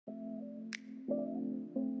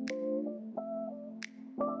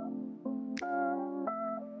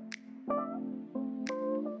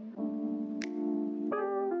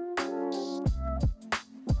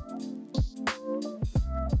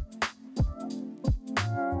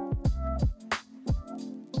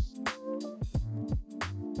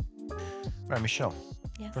Right, Michelle.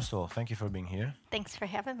 Yes. First of all, thank you for being here. Thanks for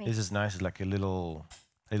having me. This is nice. It's like a little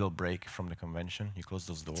break from the convention. You close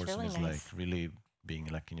those It's doors, and really it's like nice. really being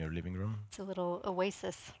like in your living room. It's a little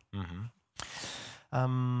oasis. hmm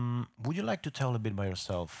would you like to tell a bit about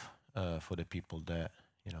yourself for the people that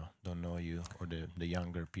don't know you, or the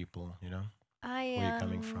younger people? I Where you're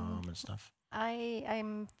coming from and stuff.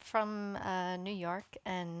 I'm from New York,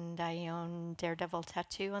 and I own Daredevil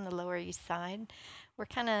Tattoo on the Lower East Side. We're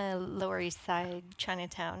kind of Lower East Side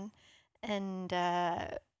Chinatown, and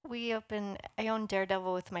I own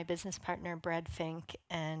Daredevil with my business partner Brad Fink,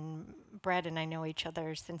 and Brad and I know each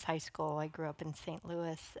other since high school. I grew up in St.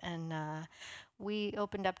 Louis, and we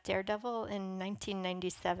opened up Daredevil in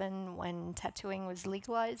 1997 when tattooing was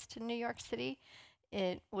legalized in New York City.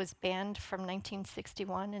 It was banned from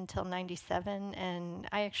 1961 until 97, and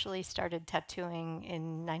I actually started tattooing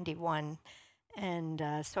in 91. And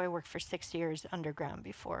so I worked for 6 years underground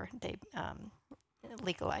before they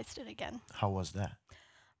legalized it again. How was that?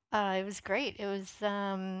 It was great. It was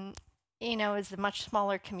a much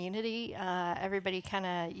smaller community. Everybody kind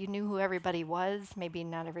of, you knew who everybody was. Maybe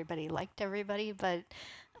not everybody liked everybody, but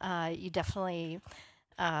you definitely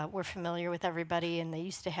were familiar with everybody. And they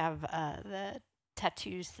used to have the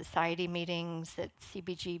tattoo society meetings at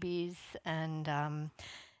CBGB's, and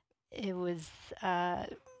it was a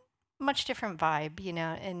much different vibe.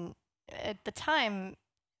 And at the time,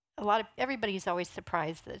 everybody's always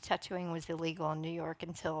surprised that tattooing was illegal in New York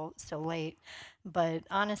until so late. But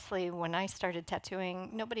honestly, when I started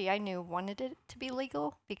tattooing, nobody I knew wanted it to be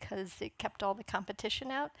legal because it kept all the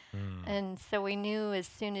competition out. Mm, And so we knew as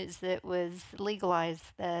soon as it was legalized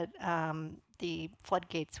that the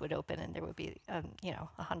floodgates would open and there would be,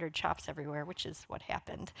 100 shops everywhere, which is what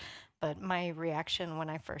happened. But my reaction when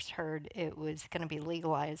I first heard it was going to be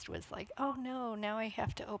legalized was like, oh no, now I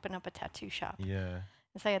have to open up a tattoo shop. yeah.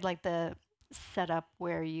 So I had like the setup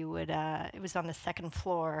where it was on the second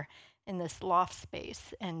floor in this loft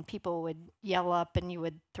space, and people would yell up and you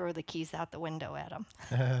would throw the keys out the window at them.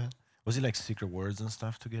 Was it like secret words and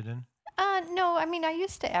stuff to get in? No, I mean, I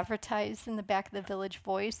used to advertise in the back of the Village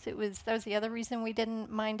Voice. That was the other reason we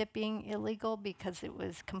didn't mind it being illegal because it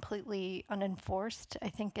was completely unenforced. I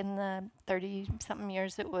think in the 30 something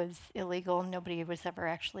years it was illegal. Nobody was ever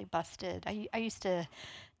actually busted. I used to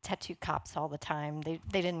tattoo cops all the time. They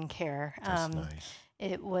didn't care. That's nice.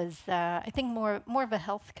 It was, I think, more of a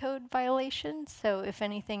health code violation. So if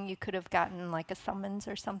anything, you could have gotten like a summons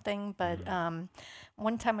or something. But Mm.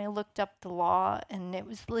 one time I looked up the law, and it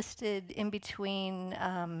was listed in between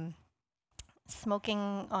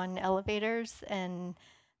smoking on elevators and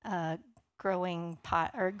uh, growing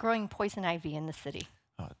pot or growing poison ivy in the city.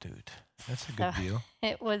 Oh, dude, that's a So good deal.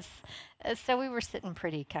 it was. So we were sitting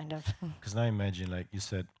pretty, kind of. Because now imagine, like you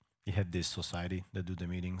said, you had this society that do the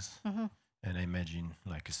meetings, hmm and I imagine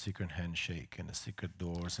like a secret handshake and a secret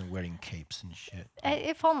doors and wearing capes and shit.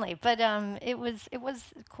 If only, but it was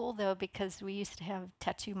cool though because we used to have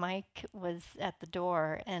Tattoo Mike was at the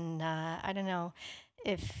door, and I don't know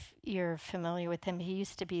if you're familiar with him. He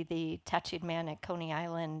used to be the tattooed man at Coney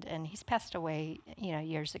Island, and he's passed away,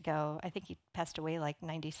 years ago. I think he passed away like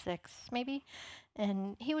 '96 maybe,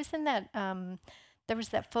 and he was in that. There was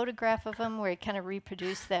that photograph of him where he kind of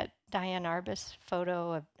reproduced that Diane Arbus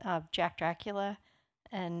photo of Jack Dracula,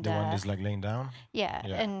 and The one is like laying down. yeah,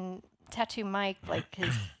 Yeah. and Tattoo Mike, like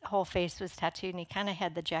his whole face was tattooed, and he kind of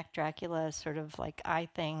had the Jack Dracula sort of like eye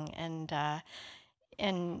thing.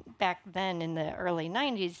 And back then in the early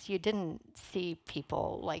 '90s, you didn't see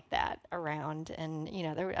people like that around, and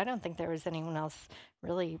I don't think there was anyone else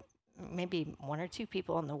really, maybe one or two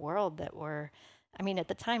people in the world that were. I mean, at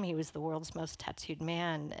the time, he was the world's most tattooed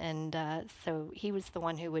man, and so he was the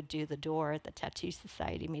one who would do the door at the Tattoo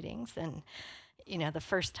Society meetings, and the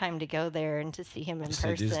first time to go there and to see him To in see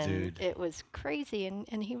this person, dude. it was crazy.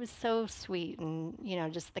 And he was so sweet and,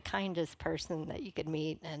 just the kindest person that you could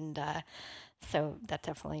meet. And so that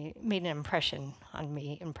definitely made an impression on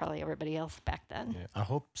me and probably everybody else back then. Yeah. I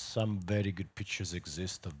hope some very good pictures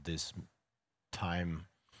exist of this time,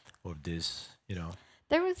 of this.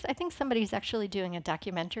 I think somebody's actually doing a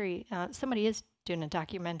documentary. Somebody is doing a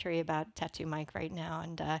documentary about Tattoo Mike right now.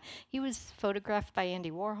 And he was photographed by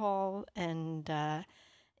Andy Warhol, and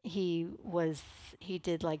he was he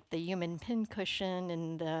did like the human pincushion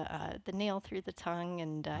and the nail through the tongue,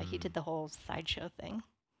 and he Mm. did the whole sideshow thing.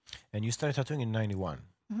 And you started tattooing in '91,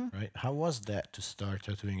 hmm right? How was that to start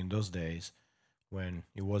tattooing in those days when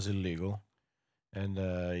it was illegal and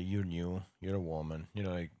you knew you're a woman?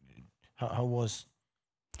 Like how, how was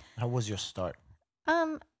how was your start?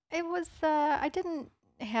 Um, it was I didn't.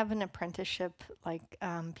 have an apprenticeship like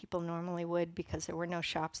people normally would because there were no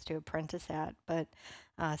shops to apprentice at, but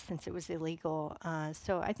since it was illegal.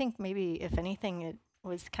 So I think maybe, if anything, it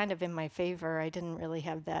was kind of in my favor. I didn't really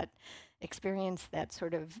have that experience, that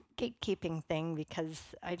sort of gatekeeping thing, because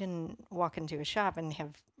I didn't walk into a shop and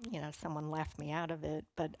have, someone laugh me out of it.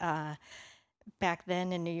 But back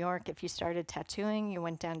then in New York, if you started tattooing, you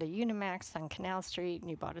went down to Unimax on Canal Street and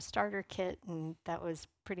you bought a starter kit, and that was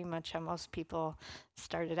pretty much how most people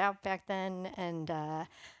started out back then. And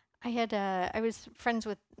I was friends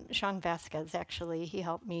with Sean Vasquez. Actually, he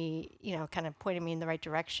helped me, kind of pointed me in the right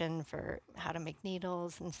direction for how to make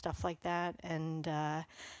needles and stuff like that. And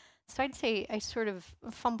so I'd say I sort of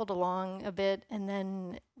fumbled along a bit, and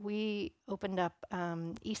then we opened up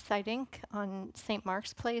East Side Inc. on St.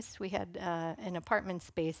 Mark's Place. We had an apartment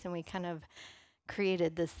space, and we kind of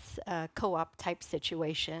created this co-op type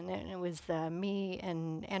situation. And it was me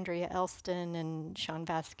and Andrea Elston and Sean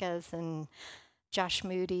Vasquez and Josh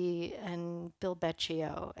Moody and Bill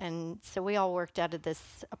Becchio. And so we all worked out of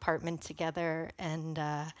this apartment together, and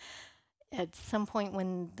at some point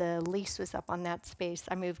when the lease was up on that space,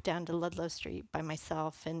 I moved down to Ludlow Street by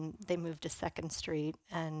myself, and they moved to Second Street.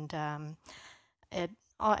 And it,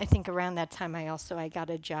 I think around that time, I got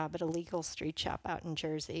a job at a legal street shop out in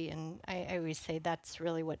Jersey. And I always say that's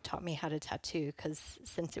really what taught me how to tattoo, because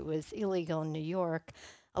since it was illegal in New York,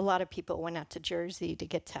 a lot of people went out to Jersey to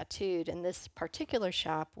get tattooed. And this particular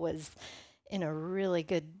shop was in a really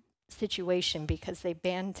good situation because they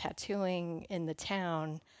banned tattooing in the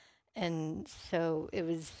town, and so it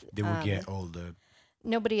was They would get all the.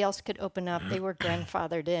 nobody else could open up. They were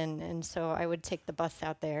grandfathered in, and so I would take the bus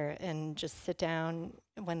out there and just sit down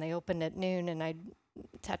when they opened at noon, and I'd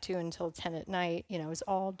tattoo until 10 at night. It was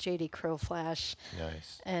all JD Crow Flash,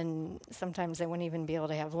 Nice. and sometimes I wouldn't even be able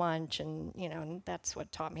to have lunch, and that's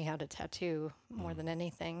what taught me how to tattoo more than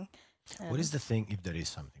anything. What is the thing, if there is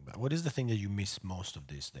something, but what is the thing that you miss most of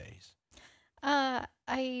these days?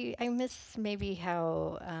 I miss maybe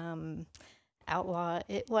how outlaw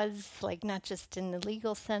it was, like not just in the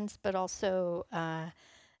legal sense, but also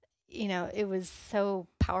it was so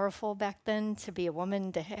powerful back then to be a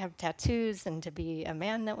woman, to have tattoos, and to be a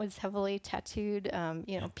man that was heavily tattooed.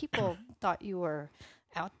 People thought you were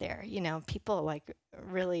out there. People like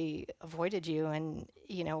really avoided you, and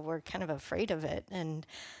were kind of afraid of it. And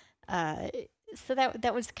uh, so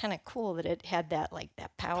that was kind of cool that it had that, like,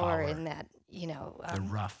 that power Power, and that the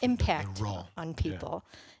rough, the impact raw. on Yeah. people.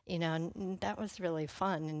 And that was really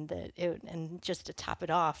fun. And and just to top it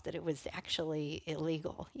off, that it was actually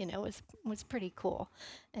illegal, was pretty cool,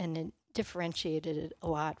 and it differentiated it a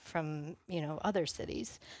lot from other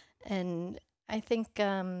cities. And I think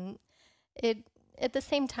it at the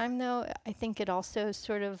same time, though, I think it also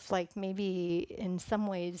sort of, like, maybe in some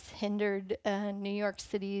ways hindered New York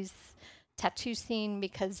City's tattoo scene,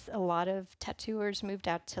 because a lot of tattooers moved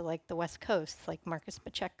out to, like, the West Coast, like Marcus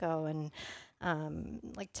Pacheco and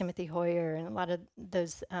like Timothy Hoyer, and a lot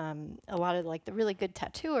of, like, the really good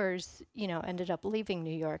tattooers, ended up leaving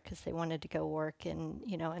New York because they wanted to go work in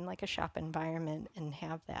like a shop environment and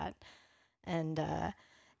have that. And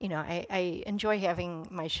I enjoy having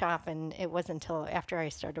my shop, and it wasn't until after I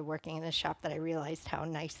started working in the shop that I realized how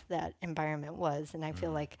nice that environment was. And I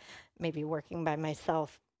feel like maybe working by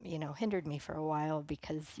myself, hindered me for a while,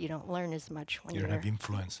 because you don't learn as much when You don't have you're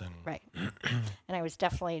influence and. right. And I was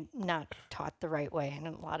definitely not taught the right way.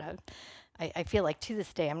 And I feel like to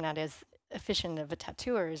this day, I'm not as efficient of a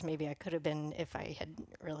tattooer as maybe I could have been if I had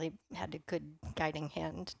really had a good guiding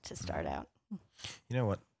hand to start out. You know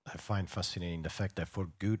what I find fascinating? The fact that for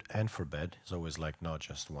good and for bad, it's always like not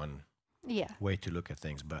just one Yeah. way to look at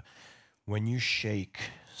things, but when you shake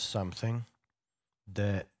something,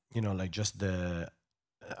 that, like just the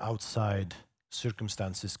outside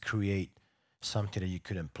circumstances create something that you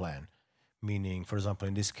couldn't plan. Meaning, for example,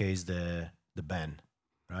 in this case, the band,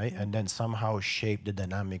 right? And then somehow shape the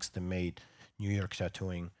dynamics that made New York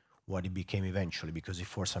tattooing what it became eventually, because it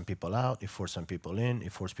forced some people out, it forced some people in,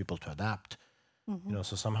 it forced people to adapt.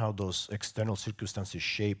 So somehow those external circumstances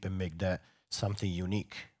shape and make that something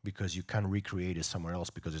unique, because you can't recreate it somewhere else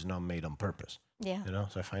because it's not made on purpose. Yeah.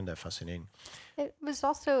 So I find that fascinating. It was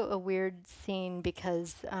also a weird scene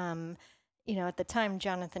because, at the time,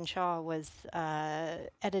 Jonathan Shaw was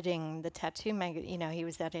editing the tattoo magazine. He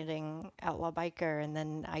was editing Outlaw Biker and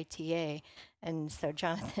then ITA. And so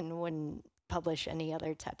Jonathan wouldn't publish any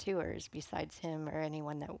other tattooers besides him or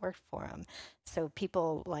anyone that worked for him. So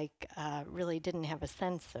people, like, really didn't have a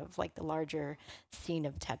sense of, like, the larger scene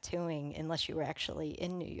of tattooing unless you were actually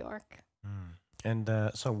in New York. And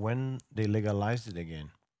so when they legalized it again,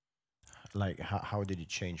 like how did it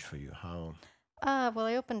change for you? How? Well,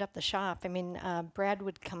 I opened up the shop. I mean, Brad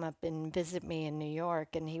would come up and visit me in New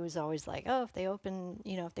York, and he was always like, "Oh, if they open,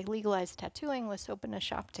 if they legalize tattooing, let's open a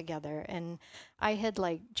shop together." And I had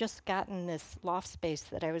like just gotten this loft space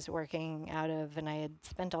that I was working out of, and I had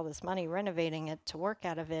spent all this money renovating it to work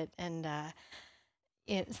out of it, and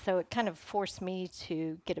so it kind of forced me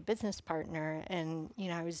to get a business partner. And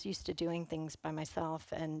I was used to doing things by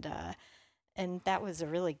myself, and that was a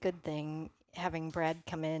really good thing having Brad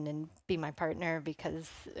come in and be my partner because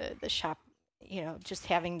the shop, just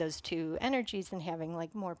having those two energies and having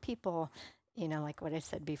like more people, like what I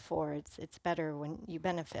said before, it's better when you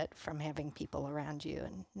benefit from having people around you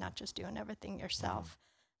and not just doing everything Mhm. yourself.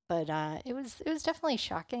 But it was definitely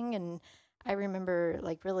shocking, and I remember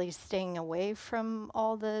like really staying away from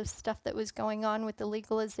all the stuff that was going on with the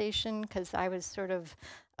legalization because I was sort of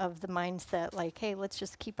the mindset like, hey, let's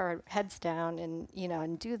just keep our heads down and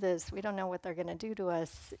and do this. We don't know what they're going to do to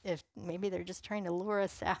us, if maybe they're just trying to lure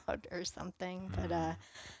us out or something. But Mhm.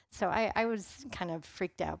 so I was kind of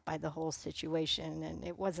freaked out by the whole situation, and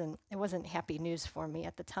it wasn't happy news for me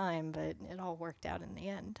at the time, but it all worked out in the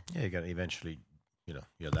end. Yeah, you got to eventually,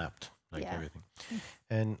 you adapt like Yeah. everything.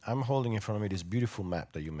 And I'm holding in front of me this beautiful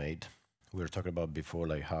map that you made. We were talking about before,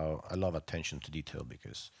 like how I love attention to detail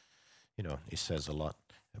because it says a lot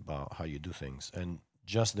about how you do things. And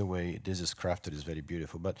just the way this is crafted is very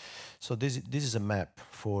beautiful. But so this is a map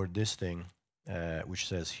for this thing, which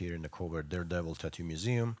says here in the cover, Daredevil Tattoo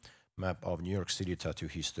Museum, map of New York City tattoo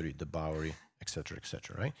history, the Bowery, etc.,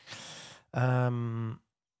 right? Um,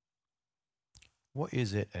 what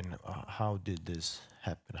is it, and how did this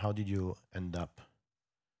happen? How did you end up?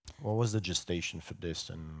 What was the gestation for this?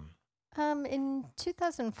 And In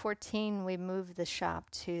 2014, we moved the shop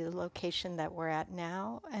to the location that we're at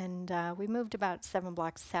now, and we moved about 7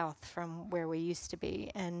 blocks south from where we used to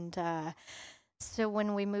be. And so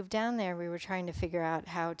when we moved down there, we were trying to figure out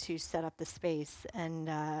how to set up the space. And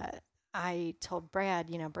I told Brad,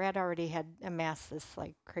 Brad already had amassed this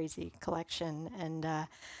like crazy collection, and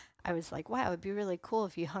I was like, wow, it'd be really cool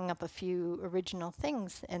if you hung up a few original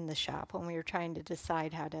things in the shop when we were trying to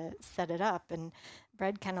decide how to set it up. And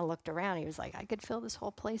Brad kind of looked around. He was like, I could fill this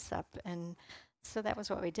whole place up. And so that was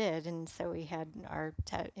what we did. And so we had our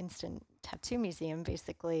instant tattoo museum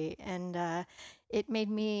basically. And it made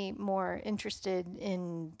me more interested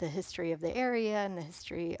in the history of the area and the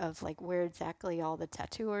history of like where exactly all the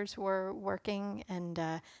tattooers were working. And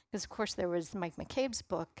because, of course, there was Mike McCabe's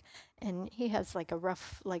book, and he has like a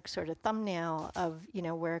rough like sort of thumbnail of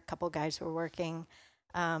where a couple guys were working,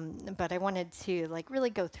 but I wanted to like really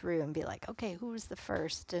go through and be like, okay, who was the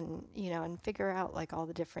first, and and figure out like all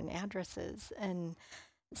the different addresses. And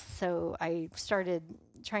so I started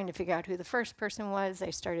trying to figure out who the first person was. I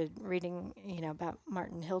started reading about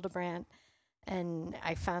Martin Hildebrandt, and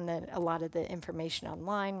I found that a lot of the information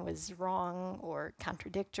online was wrong or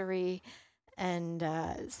contradictory. And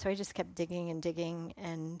so I just kept digging and digging.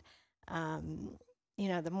 And, um,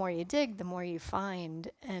 the more you dig, the more you find.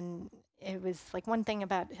 And it was like one thing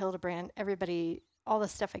about Hildebrandt, everybody, all the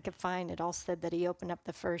stuff I could find, it all said that he opened up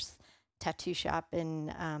the first tattoo shop in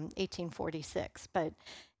 1846. But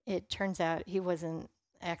it turns out he wasn't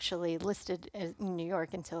actually listed in New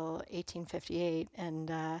York until 1858. And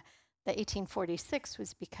the 1846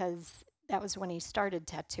 was because that was when he started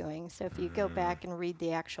tattooing. So if you go mm, back and read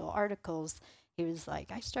the actual articles, he was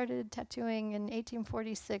like, I started tattooing in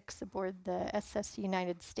 1846 aboard the SS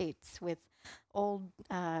United States with old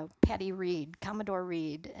Patty Reed, Commodore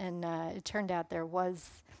Reed. And it turned out there was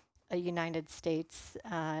a United States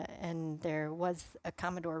and there was a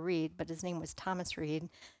Commodore Reed, but his name was Thomas Reed,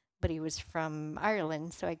 but he was from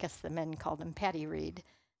Ireland. So I guess the men called him Patty Reed.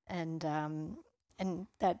 And, um, and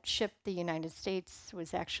that ship, the United States,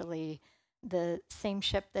 was actually the same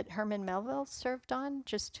ship that Herman Melville served on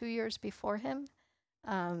just 2 years before him.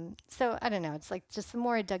 So I don't know. It's like just the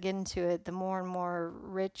more I dug into it, the more and more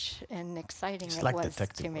rich and exciting it's it like was to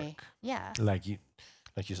detective me. work. Yeah. I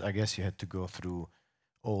guess you had to go through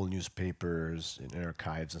all newspapers and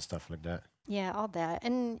archives and stuff like that. Yeah, all that.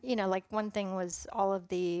 And, like one thing was all of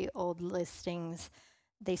the old listings,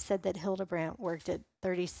 they said that Hildebrandt worked at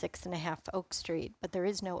 36 and a half Oak Street, but there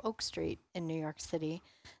is no Oak Street in New York City.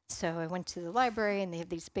 So I went to the library and they have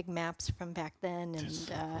these big maps from back then, That's and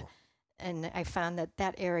so cool. I found that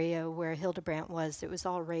that area where Hildebrandt was, it was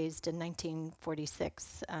all raised in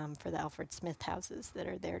 1946 for the Alfred Smith houses that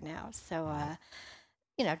are there now. So,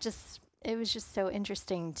 Mhm. just it was just so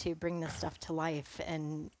interesting to bring this stuff to life.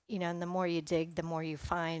 And and the more you dig, the more you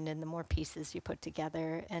find, and the more pieces you put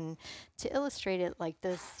together. And to illustrate it like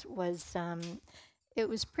this was it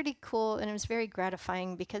was pretty cool and it was very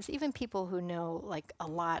gratifying because even people who know like a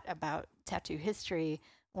lot about tattoo history,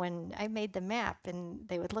 when I made the map and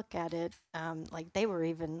they would look at it, like they were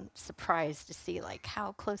even surprised to see like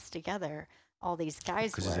how close together all these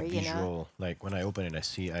guys Because it's a were, you know? visual, like when I open it, I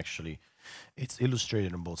see actually it's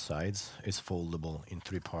illustrated on both sides. It's foldable in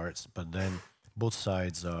three parts, but then both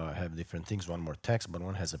sides have different things. One more text, but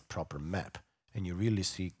one has a proper map, and you really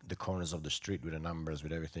see the corners of the street with the numbers,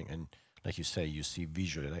 with everything. And like you say, you see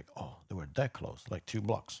visually, like, oh, they were that close, like 2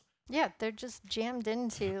 blocks. Yeah, they're just jammed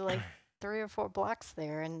into like 3 or 4 blocks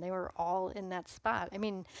there, and they were all in that spot. I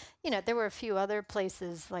mean, there were a few other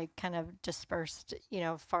places like kind of dispersed,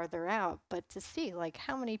 farther out, but to see like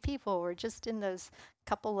how many people were just in those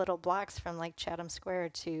couple little blocks from like Chatham Square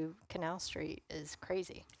to Canal Street is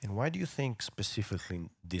crazy. And why do you think specifically in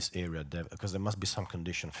this area? Because there must be some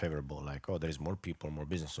condition favorable, like, oh, there is more people, more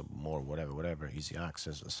business, or more whatever, whatever, easy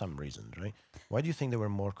access, some reasons, right? Why do you think they were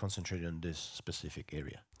more concentrated on this specific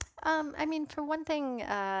area? I mean, for one thing,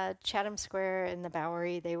 Chatham Square and the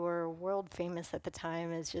Bowery, they were world famous at the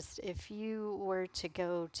time. As just if you were to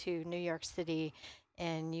go to New York City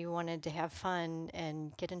and you wanted to have fun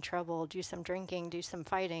and get in trouble, do some drinking, do some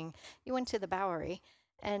fighting, you went to the Bowery.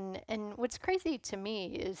 And what's crazy to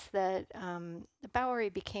me is that the Bowery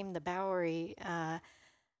became the Bowery.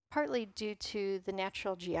 Partly due to the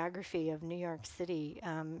natural geography of New York City.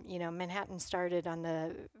 Manhattan started on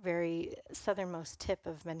the very southernmost tip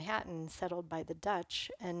of Manhattan, settled by the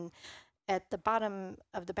Dutch, and at the bottom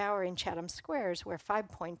of the Bowery and Chatham Squares, where Five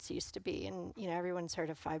Points used to be, and everyone's heard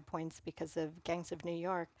of Five Points because of Gangs of New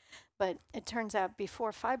York, but it turns out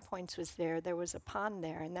before Five Points was there was a pond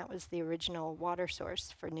there, and that was the original water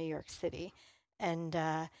source for New York City, and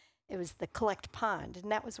it was the Collect Pond,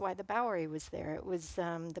 and that was why the Bowery was there. It was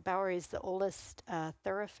the Bowery is the oldest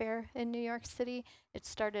thoroughfare in New York City. It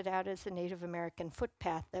started out as a Native American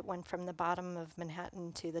footpath that went from the bottom of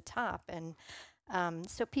Manhattan to the top, and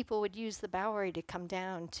so people would use the Bowery to come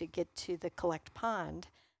down to get to the Collect Pond,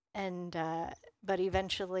 and but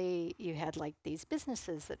eventually you had like these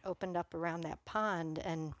businesses that opened up around that pond,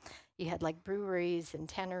 and you had like breweries and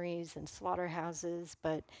tanneries and slaughterhouses.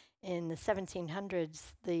 But in the 1700s,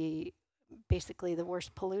 basically the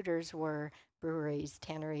worst polluters were breweries,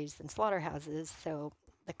 tanneries, and slaughterhouses. So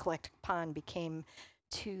the Collect Pond became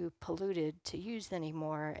too polluted to use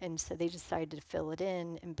anymore, and so they decided to fill it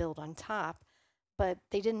in and build on top, but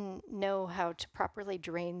they didn't know how to properly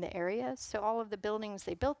drain the area. So all of the buildings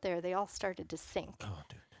they built there, they all started to sink. Oh,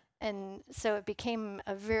 dude. And so it became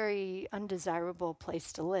a very undesirable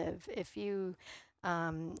place to live. If you,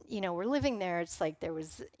 were living there, it's like there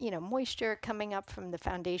was, moisture coming up from the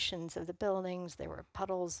foundations of the buildings. There were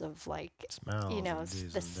puddles of like, Smells and this the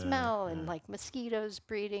and that. smell and Yeah. like mosquitoes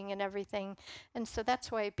breeding and everything. And so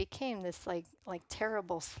that's why it became this like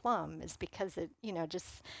terrible slum is because it,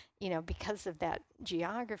 just, because of that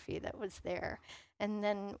geography that was there. And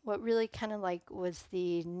then what really kind of like was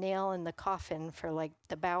the nail in the coffin for like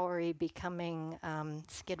the Bowery becoming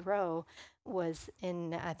Skid Row was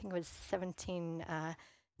in, I think it was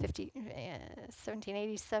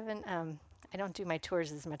 1787. I don't do my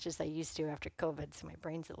tours as much as I used to after COVID, so my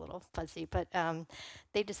brain's a little fuzzy. But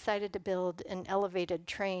they decided to build an elevated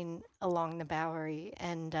train along the Bowery,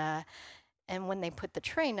 and when they put the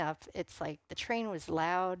train up, it's like the train was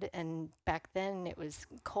loud, and back then it was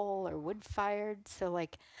coal or wood fired, so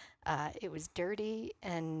like it was dirty,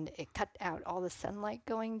 and it cut out all the sunlight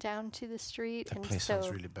going down to the street, That and place sounds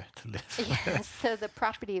so really bad to yeah, live. so the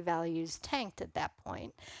property values tanked at that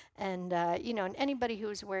point, and and anybody who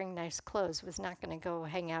was wearing nice clothes was not going to go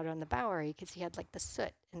hang out on the Bowery because you had like the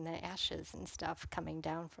soot and the ashes and stuff coming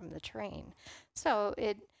down from the train, so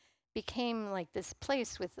it became like this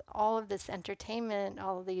place with all of this entertainment,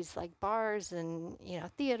 all of these like bars and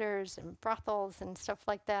theaters and brothels and stuff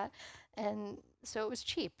like that, and so it was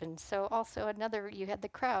cheap, and so also another you had the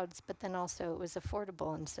crowds, but then also it was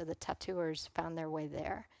affordable, and so the tattooers found their way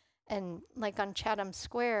there. And like on Chatham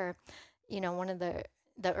Square, one of the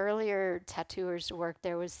earlier tattooers who worked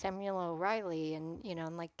there was Samuel O'Reilly, and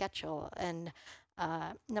like Getchell, and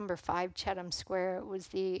number 5 Chatham Square was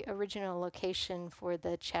the original location for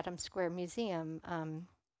the Chatham Square Museum.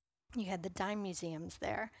 You had the dime museums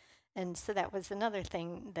there. And so that was another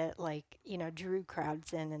thing that, like, drew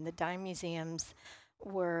crowds in. And the dime museums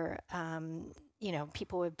were,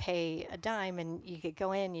 people would pay a dime and you could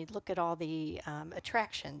go in, you'd look at all the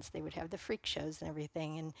attractions. They would have the freak shows and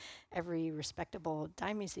everything. And every respectable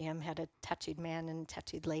dime museum had a tattooed man and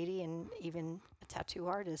tattooed lady and even a tattoo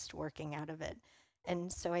artist working out of it.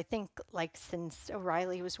 And so I think, like, since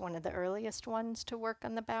O'Reilly was one of the earliest ones to work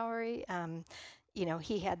on the Bowery,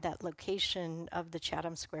 he had that location of the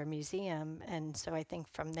Chatham Square Museum. And so I think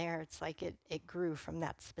from there, it's like it grew from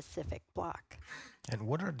that specific block. And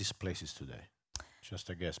what are these places today? Just,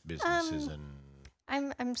 I guess, businesses Um,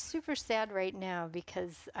 and. I'm super sad right now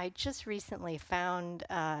because I just recently found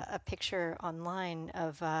a picture online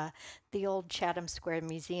of the old Chatham Square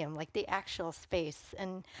Museum, like the actual space,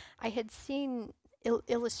 and I had seen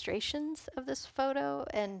illustrations of this photo,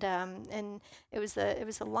 and it was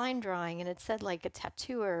a line drawing, and it said like a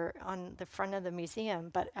tattooer on the front of the museum,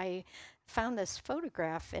 but I found this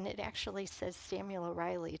photograph, and it actually says Samuel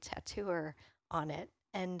O'Reilly tattooer on it,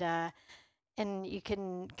 and you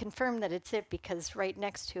can confirm that it's it because right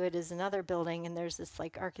next to it is another building and there's this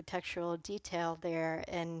like architectural detail there,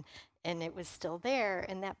 and it was still there,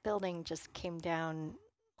 and that building just came down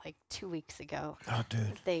like 2 weeks ago. Oh,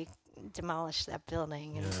 dude. They demolished that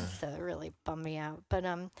building, and Yeah. so it really bummed me out. But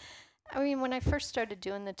I mean, when I first started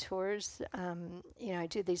doing the tours, I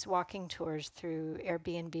do these walking tours through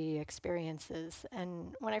Airbnb experiences.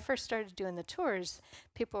 And when I first started doing the tours,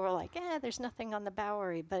 people were like, there's nothing on the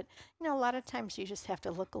Bowery. But, a lot of times you just have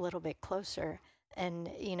to look a little bit closer. And,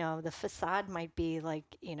 the facade might be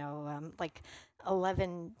like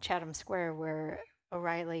 11 Chatham Square, where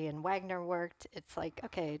O'Reilly and Wagner worked. It's like,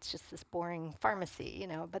 okay, it's just this boring pharmacy.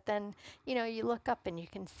 But then you look up and you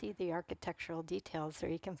can see the architectural details, or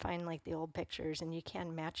you can find like the old pictures and you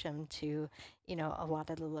can match them to, a lot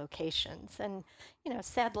of the locations. And,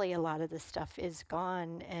 sadly, a lot of this stuff is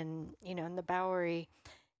gone. And, in the Bowery,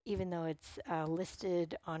 even though it's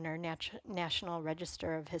listed on our National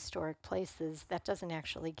Register of Historic Places, that doesn't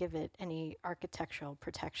actually give it any architectural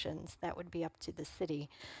protections. That would be up to the city.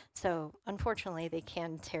 So, unfortunately, they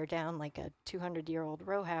can tear down like a 200-year-old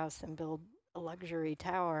row house and build a luxury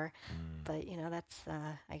tower. Mm, But, that's,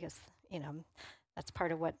 I guess, that's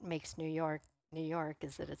part of what makes New York,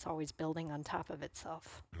 is that it's always building on top of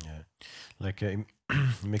itself. yeah. Like, it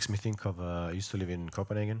makes me think of. I used to live in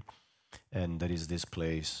Copenhagen, and there is this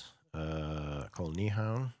place called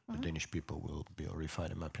Nyhavn. The Hmm. Danish people will be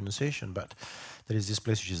horrified at my pronunciation, but there is this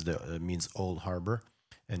place which is the means Old Harbor,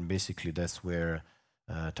 and basically that's where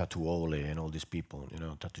Tattoo Ole and all these people,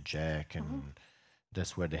 Tattoo Jack, and Hmm.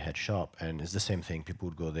 that's where they had shop. And it's the same thing. People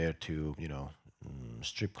would go there to,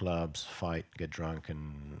 strip clubs, fight, get drunk, and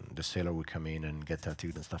the sailor would come in and get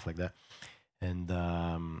tattooed and stuff like that. And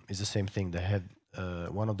it's the same thing. They had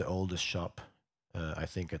one of the oldest shop, I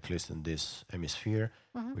think, at least in this hemisphere,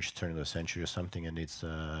 Hmm. which turned of the century or something, and it's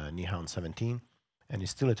Nihon 17, and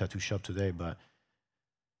it's still a tattoo shop today, but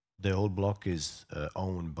the whole block is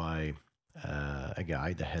owned by a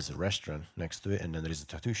guy that has a restaurant next to it, and then there is a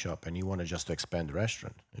tattoo shop, and he wanted just to expand the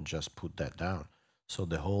restaurant and just put that down. So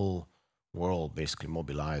the whole world basically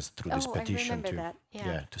mobilized through this Oh, I petition remember to, that. Yeah.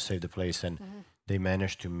 yeah, to save the place, and Hmm. they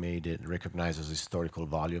managed to made it recognized as historical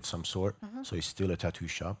value of some sort. Hmm. So it's still a tattoo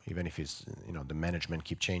shop, even if it's the management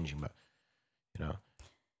keep changing, but you know,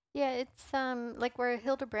 Yeah, it's like where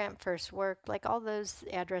Hildebrandt first worked, like all those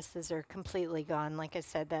addresses are completely gone. Like I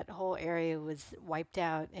said, that whole area was wiped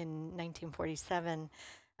out in 1947.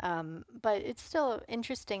 But it's still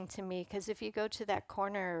interesting to me because if you go to that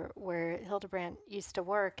corner where Hildebrandt used to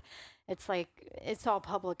work, it's like it's all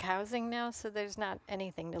public housing now, so there's not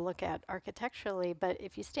anything to look at architecturally. But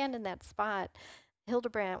if you stand in that spot,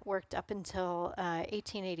 Hildebrandt worked up until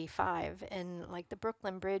 1885, and like the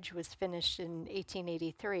Brooklyn Bridge was finished in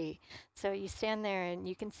 1883. So you stand there and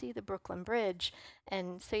you can see the Brooklyn Bridge,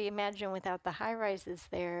 and so you imagine without the high rises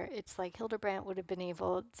there, it's like Hildebrandt would have been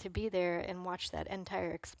able to be there and watch that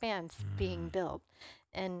entire expanse being mm, built.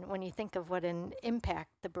 And when you think of what an impact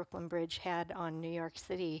the Brooklyn Bridge had on New York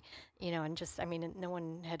City, and just, I mean, no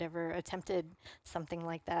one had ever attempted something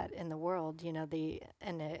like that in the world,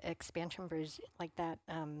 an expansion bridge like that,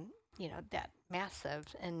 that massive.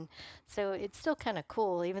 And so it's still kind of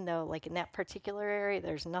cool, even though, like, in that particular area,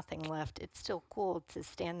 there's nothing left. It's still cool to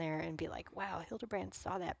stand there and be like, wow, Hildebrandt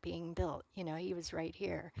saw that being built. He was right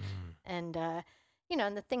here. mm, And,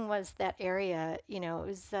 and the thing was that area, it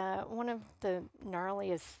was one of the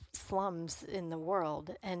gnarliest slums in the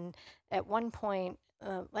world. And at one point,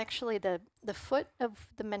 actually, the foot of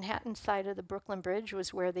the Manhattan side of the Brooklyn Bridge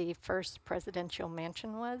was where the first presidential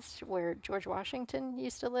mansion was, where George Washington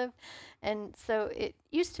used to live. And so it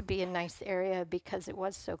used to be a nice area because it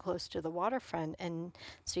was so close to the waterfront. And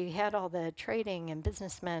so you had all the trading and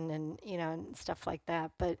businessmen and, and stuff like that.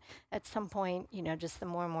 But at some point, just the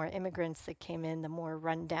more and more immigrants that came in, the more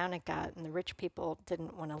run down it got. And the rich people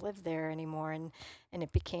didn't want to live there anymore. And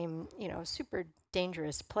it became, a super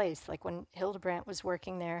dangerous place. Like when Hildebrandt was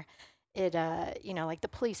working there, like the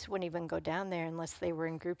police wouldn't even go down there unless they were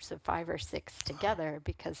in groups of 5 or 6 together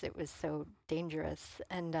because it was so dangerous.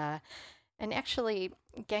 And actually,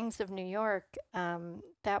 Gangs of New York,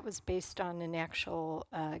 that was based on an actual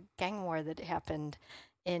gang war that happened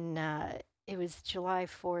in, it was July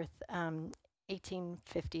 4th,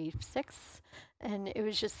 1856. And it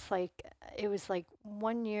was just like, it was like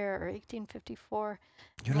 1 year, or 1854.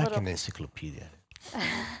 You're I'm a like little, an encyclopedia.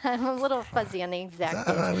 I'm a little fuzzy on the exact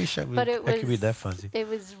dates, I wish but I could be that fuzzy. it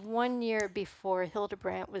was 1 year before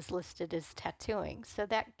Hildebrandt was listed as tattooing. So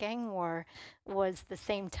that gang war was the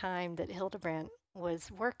same time that Hildebrandt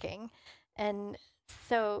was working, and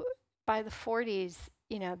so by the 40s,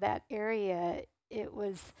 that area, it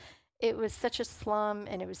was it was such a slum,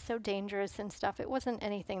 and it was so dangerous and stuff. It wasn't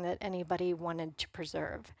anything that anybody wanted to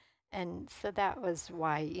preserve. And so that was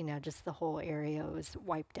why, just the whole area was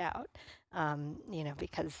wiped out,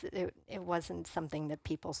 because it wasn't something that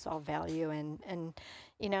people saw value in. And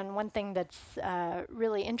one thing that's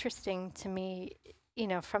really interesting to me,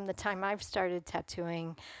 from the time I've started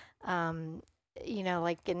tattooing, um,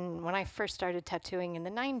 like when I first started tattooing in the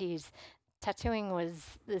 90s, tattooing was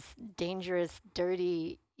this dangerous,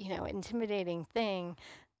 dirty, intimidating thing.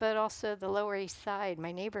 But also the Lower East Side,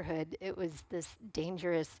 my neighborhood, it was this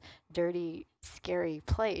dangerous, dirty, scary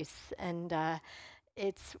place. And I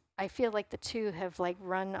feel like the two have like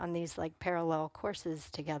run on these like parallel courses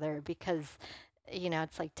together because,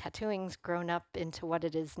 it's like tattooing's grown up into what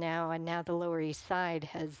it is now. And now the Lower East Side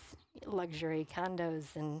has luxury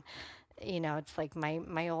condos, and it's like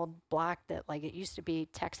my old block that, like, it used to be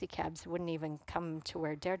taxi cabs wouldn't even come to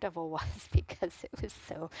where Daredevil was because it was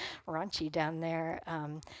so raunchy down there.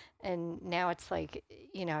 And now it's like,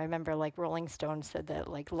 I remember like Rolling Stone said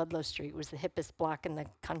that like Ludlow Street was the hippest block in the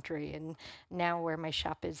country. And now where my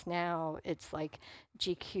shop is now, it's like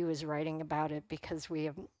GQ is writing about it because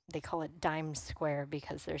they call it Dimes Square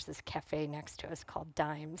because there's this cafe next to us called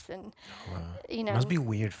Dimes. And, Wow. you Must know, be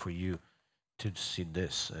weird for you to see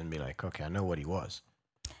this and be like, okay, I know what he was.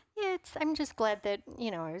 Yeah, I'm just glad that,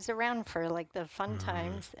 I was around for like the fun Mm,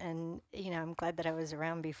 times, and, I'm glad that I was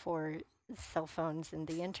around before cell phones and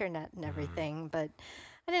the internet and mm. everything. But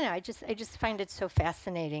I don't know, I just find it so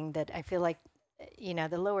fascinating that I feel like,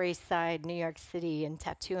 the Lower East Side, New York City, and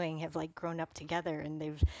tattooing have like grown up together, and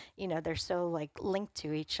they're so like linked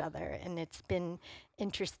to each other. And it's been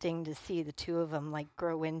interesting to see the two of them like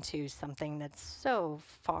grow into something that's so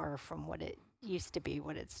far from what it used to be,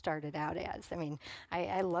 what it started out as. I mean,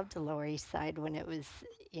 I loved the Lower East Side when it was,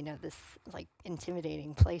 this like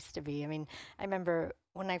intimidating place to be. I mean, I remember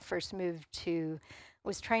when I first moved to,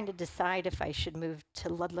 was trying to decide if I should move to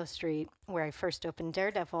Ludlow Street, where I first opened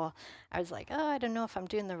Daredevil. I was like, oh, I don't know if I'm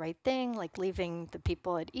doing the right thing, like leaving the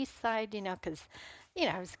people at East Side, because,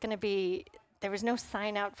 I was going to be. There was no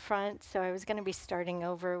sign out front, so I was going to be starting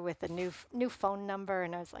over with a new phone number,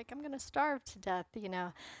 and I was like, I'm going to starve to death.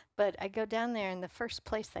 But I go down there, and the first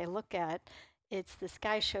place I look at, it's this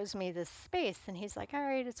guy shows me this space, and he's like, all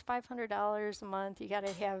right, it's $500 a month. You got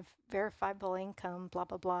to have verifiable income, blah,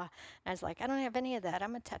 blah, blah. And I was like, I don't have any of that.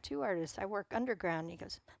 I'm a tattoo artist. I work underground. And he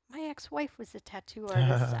goes, my ex-wife was a tattoo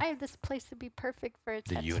artist. I have this place to be perfect for a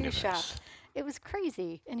The tattoo shop. universe. It was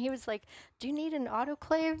crazy. And he was like, do you need an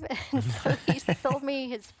autoclave? And so he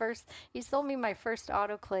sold me my first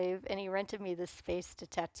autoclave, and he rented me this space to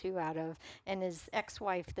tattoo out of. And his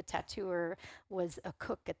ex-wife, the tattooer, was a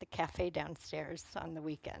cook at the cafe downstairs on the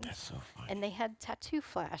weekends. That's so funny. And they had Tattoo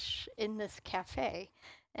Flash in this cafe.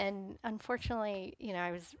 And unfortunately,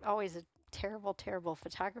 I was always a terrible, terrible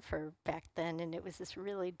photographer back then. And it was this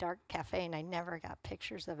really dark cafe, and I never got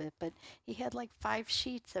pictures of it. But he had like 5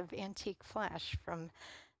 sheets of antique flash from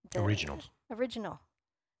the Originals. original.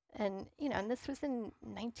 And this was in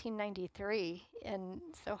 1993, and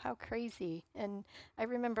so how crazy. And I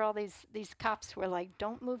remember all these cops were like,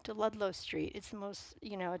 don't move to Ludlow Street, it's the most,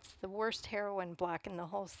 it's the worst heroin block in the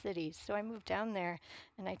whole city. So I moved down there,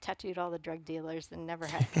 and I tattooed all the drug dealers and never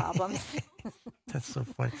had problems. That's so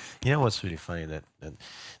funny. You know what's really funny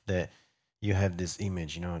that you have this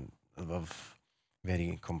image, of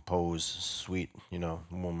very composed, sweet,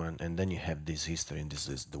 woman, and then you have this history, and this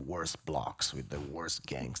is the worst blocks with the worst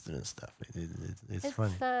gangsters and stuff. It's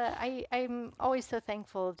funny. I'm always so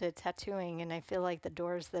thankful to tattooing, and I feel like the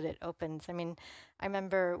doors that it opens. I mean, I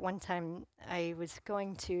remember one time I was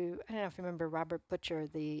going to, I don't know if you remember Robert Butcher,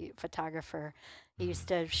 the photographer. He used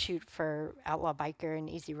to shoot for Outlaw Biker and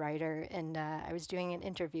Easy Rider, and I was doing an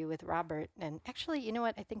interview with Robert. And actually, you know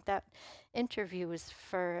what? I think that interview was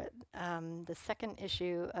for the second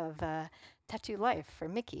issue of Tattoo Life for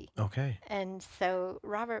Mickey. Okay. And so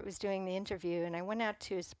Robert was doing the interview, and I went out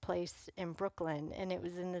to his place in Brooklyn, and it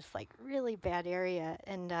was in this like really bad area,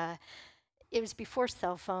 and it was before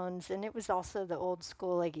cell phones, and it was also the old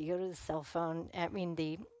school, like you go to the cell phone, I mean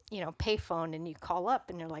the pay phone, and you call up,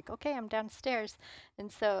 and they're like, okay, I'm downstairs.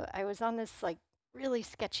 And so I was on this like really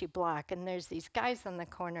sketchy block, and there's these guys on the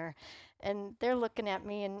corner, and they're looking at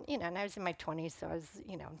me, and and I was in my 20s, so I was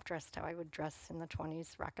dressed how I would dress in the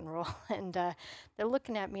 20s, rock and roll, and they're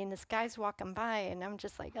looking at me, and this guy's walking by, and I'm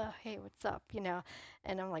just like, oh hey, what's up,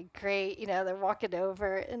 and I'm like, great, they're walking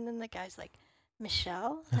over, and then the guy's like,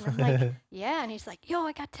 Michelle? And I'm like, yeah. And he's like, yo,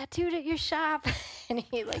 I got tattooed at your shop. And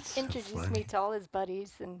he like That's so introduced me funny. to all his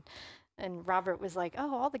buddies. And Robert was like,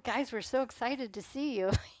 oh, all the guys were so excited to see you,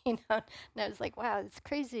 And I was like, wow, it's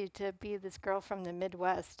crazy to be this girl from the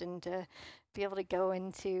Midwest and to be able to go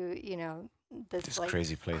into, this This like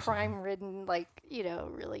crazy place. crime-ridden, like,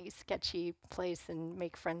 really sketchy place and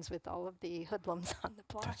make friends with all of the hoodlums on the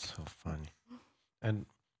block. That's so funny. And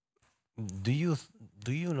do you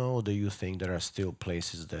do you think there are still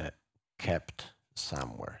places that kept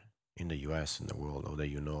somewhere in the US, in the world, or that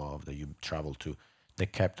you know of, that you travel to,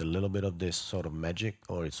 that kept a little bit of this sort of magic,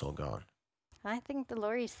 or it's all gone? I think the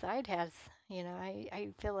Lower East Side has. I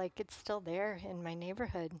feel like it's still there in my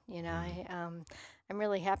neighborhood. Mm. I'm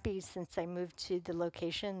really happy since I moved to the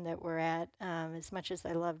location that we're at. As much as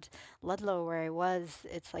I loved Ludlow where I was,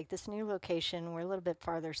 it's like this new location. We're a little bit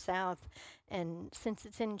farther south, and since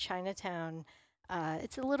it's in Chinatown,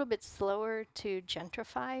 it's a little bit slower to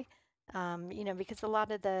gentrify. Because a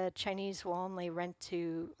lot of the Chinese will only rent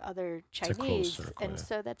to other It's a closed Chinese, circle, and yeah.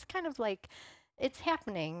 so that's kind of like it's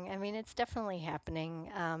happening. I mean, it's definitely happening,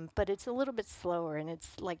 but it's a little bit slower and it's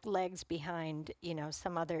like lags behind,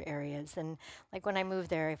 some other areas. And like when I moved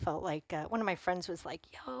there, I felt like one of my friends was like,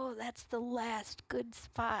 yo, that's the last good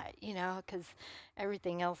spot, because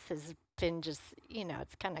everything else has been just,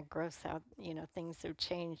 it's kind of gross how, things have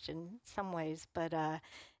changed in some ways, but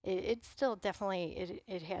it's still definitely,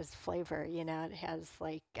 it has flavor, it has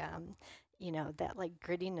like, that like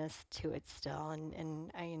grittiness to it still,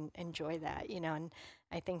 and enjoy that, and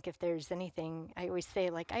I think if there's anything, I always say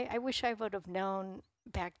like I wish I would have known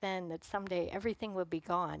back then that someday everything would be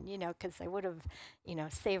gone, because I would have,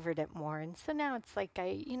 savored it more. And so now it's like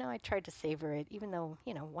I tried to savor it, even though,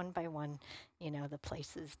 one by one, the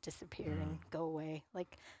places disappear Mm. and go away.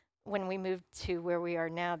 Like when we moved to where we are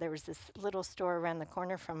now, there was this little store around the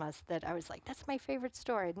corner from us that I was like, that's my favorite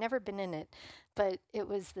store. I'd never been in it, but it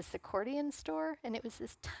was this accordion store, and it was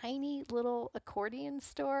this tiny little accordion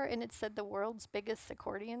store, and it said the world's biggest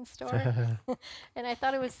accordion store. And I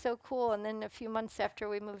thought it was so cool. And then a few months after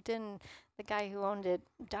we moved in, the guy who owned it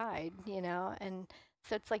died, and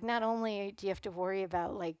so it's like not only do you have to worry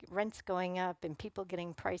about like rents going up and people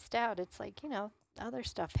getting priced out, it's like, other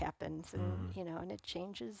stuff happens, and Mm. and it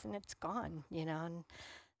changes and it's gone, and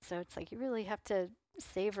so it's like you really have to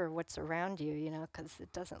savor what's around you, because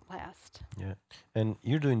it doesn't last. Yeah. And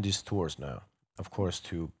you're doing these tours now, of course,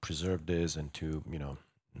 to preserve this and to, mm,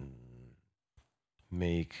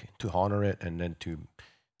 make, to honor it, and then to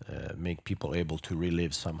make people able to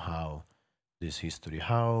relive somehow this history.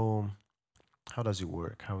 How does it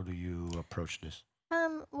work? How do you approach this?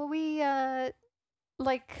 Well,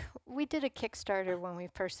 we did a Kickstarter when we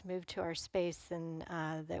first moved to our space, and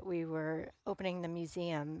that we were opening the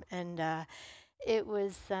museum, and it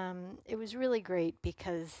was really great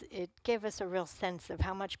because it gave us a real sense of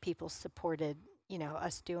how much people supported,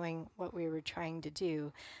 us doing what we were trying to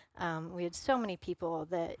do. We had so many people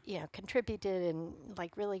that contributed and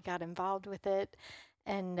like really got involved with it.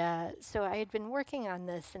 And so I had been working on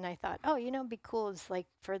this, and I thought, oh, it'd be cool is like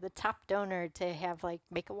for the top donor to have like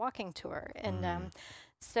make a walking tour, and Mm.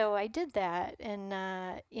 so I did that, and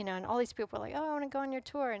and all these people were like, oh, I want to go on your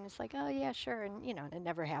tour, and it's like, oh yeah, sure, and and it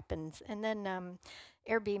never happens. And then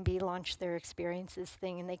Airbnb launched their experiences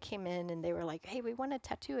thing, and they came in and they were like, hey, we want a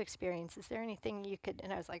tattoo experience. Is there anything you could?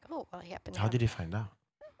 And I was like, oh, well, I happen to How have. did you find out?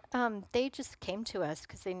 They just came to us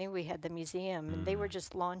because they knew we had the museum, and they were Mm.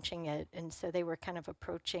 just launching it, and so they were kind of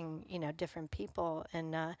approaching, different people,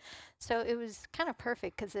 and so it was kind of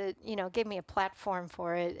perfect because it, gave me a platform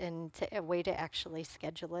for it and a way to actually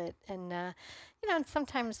schedule it, and and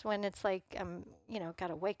sometimes when it's like got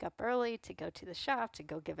to wake up early to go to the shop to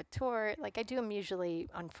go give a tour, like I do them usually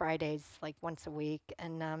on Fridays, like once a week,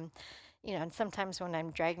 and and sometimes when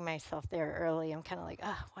I'm dragging myself there early, I'm kind of like,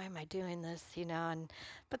 oh, why am I doing this, and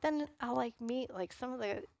but then I'll like meet like some of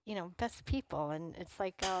the, best people, and it's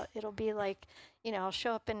like it'll be like, I'll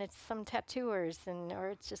show up and it's some tattooers or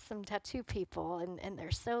it's just some tattoo people, and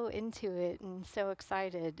they're so into it and so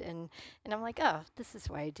excited, and I'm like, oh, this is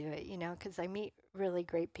why I do it, because I meet really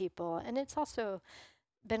great people, and it's also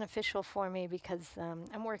beneficial for me because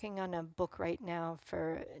I'm working on a book right now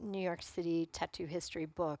for New York City tattoo history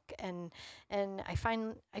book, and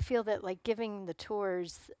I feel that like giving the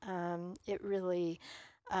tours, it really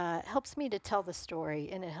helps me to tell the story,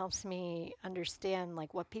 and it helps me understand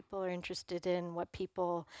like what people are interested in, what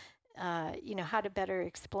people, how to better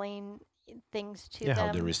explain things to Yeah,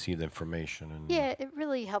 how they them. receive the information and Yeah, it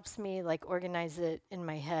really helps me like organize it in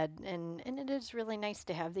my head, and it is really nice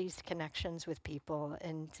to have these connections with people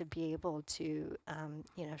and to be able to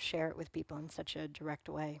share it with people in such a direct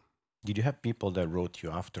way. did you have people that wrote you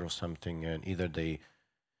after or something and either they,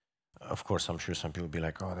 of course, I'm sure some people be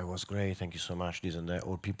like, oh, that was great, thank you so much, this and that,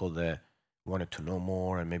 or people that wanted to know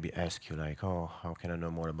more and maybe ask you like, oh, how can I know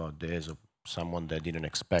more about this, or someone that didn't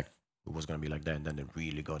expect it was going to be like that and then they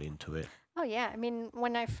really got into it. Oh yeah, I mean,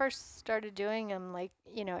 when I first started doing them, like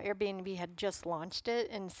Airbnb had just launched it,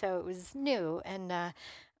 and so it was new. And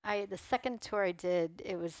the second tour I did,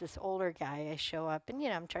 it was this older guy. I show up, and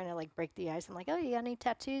I'm trying to like break the ice. I'm like, "Oh, you got any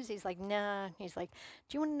tattoos?" He's like, "Nah." He's like,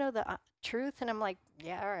 "Do you want to know the truth?" And I'm like,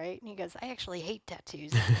 "Yeah, all right." And he goes, "I actually hate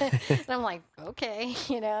tattoos." And I'm like, "Okay,"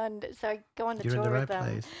 And so I go on the You're in the tour with right them,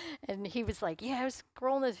 place. and he was like, "Yeah, I was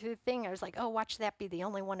scrolling through the thing. I was like, oh, watch that be the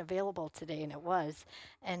only one available today," and it was.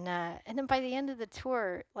 And then by the end of the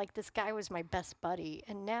tour, like this guy was my best buddy.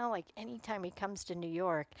 And now like anytime he comes to New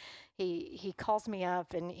York, he calls me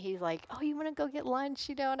up and he's like, "Oh, you want to go get lunch?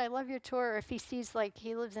 And I love your tour." Or if he sees like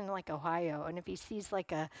he lives in like Ohio, and if he sees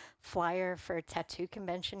like a flyer for a tattoo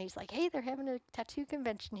convention, he's like, "Hey, they're having a tattoo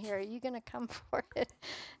convention here. Are you gonna come for it?"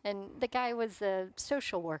 And the guy was a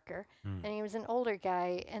social worker, Mm. and he was an older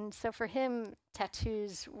guy, and so for him,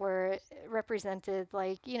 tattoos were represented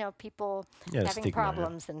like people Yeah, the having stigma, yeah.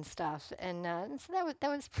 problems and stuff. And so that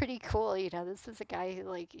was pretty cool. This was a guy who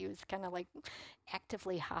like he was kind of like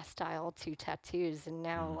actively hostile to tattoos, and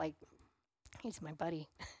now Mm. like he's my buddy.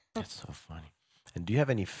 That's so funny. And do you have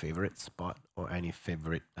any favorite spot or any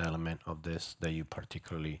favorite element of this that you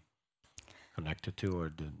particularly connected to, or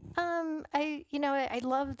did? I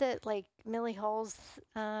love that like Millie Hall's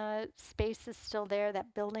space is still there.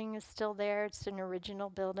 That building is still there. It's an original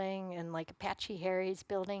building, and like Apache Harry's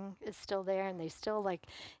building is still there, and they still like,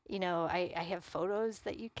 I have photos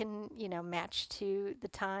that you can match to the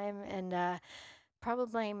time, and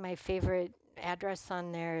probably my favorite address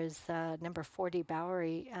on there is number 40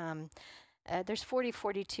 Bowery. There's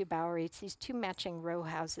 4042 Bowery. It's these two matching row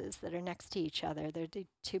houses that are next to each other. They're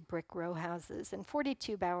two brick row houses. And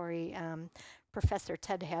 42 Bowery, Professor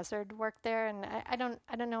Ted Hazard worked there, and I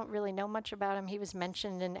don't really know much about him. He was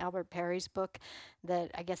mentioned in Albert Perry's book that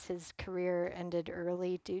I guess his career ended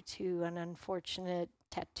early due to an unfortunate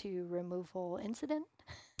tattoo removal incident.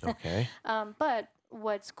 Okay. But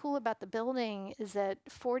what's cool about the building is that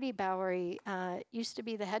 40 Bowery used to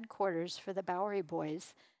be the headquarters for the Bowery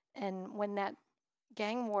Boys. And when that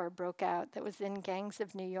gang war broke out, that was in Gangs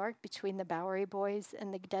of New York between the Bowery Boys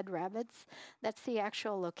and the Dead Rabbits, that's the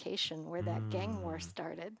actual location where that gang war Mm.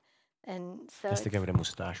 started. And so That's the guy it's with the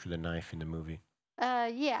mustache with the knife in the movie.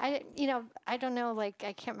 yeah, I don't know, like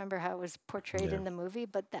I can't remember how it was portrayed Yeah. in the movie,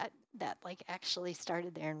 but that like actually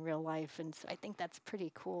started there in real life, and so I think that's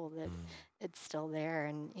pretty cool that Mm. it's still there.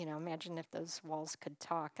 And imagine if those walls could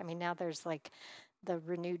talk. I mean, now there's like the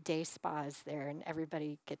renewed day spas there, and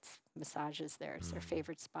everybody gets massages there. It's their Mm.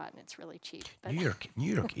 favorite spot, and it's really cheap. But New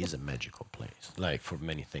York is a magical place, like for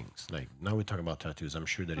many things. Like now we talk about tattoos. I'm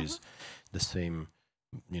sure there Mhm. is the same,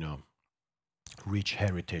 you know, rich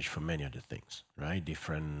heritage for many other things, right?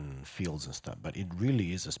 Different fields and stuff. But it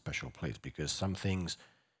really is a special place because some things,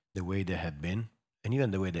 the way they have been, and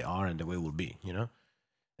even the way they are and the way will be,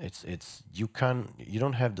 it's you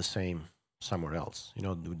don't have the same somewhere else,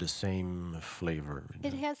 with the same flavor.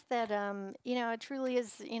 it has that, it truly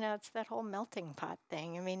is, it's that whole melting pot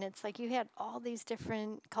thing. I mean, it's like you had all these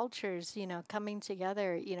different cultures, coming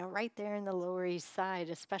together, right there in the Lower East Side,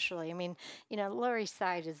 especially. I mean, Lower East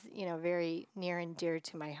Side is, very near and dear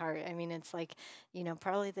to my heart. I mean, it's like,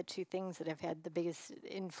 probably the two things that have had the biggest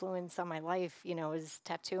influence on my life, is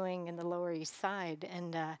tattooing and the Lower East Side.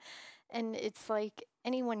 And it's like,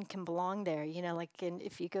 anyone can belong there.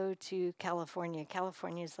 If you go to California,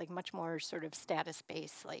 California is like much more sort of status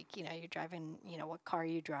based. Like, you're driving, what car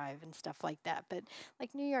you drive and stuff like that. But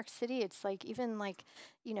like New York City, it's like even like,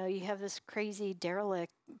 you have this crazy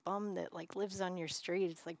derelict bum that like lives on your street.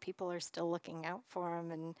 It's like people are still looking out for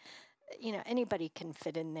him, and anybody can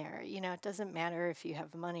fit in there. It doesn't matter if you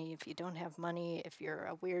have money, if you don't have money, if you're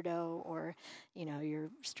a weirdo, or you're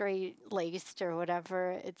straight laced or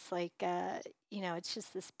whatever. It's like it's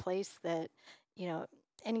just this place that you know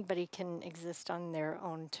anybody can exist on their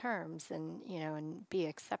own terms, and be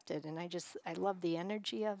accepted. And I love the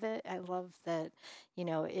energy of it. I love that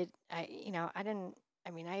it I didn't I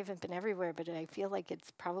mean, I haven't been everywhere, but I feel like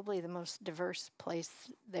it's probably the most diverse place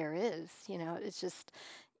there is. It's just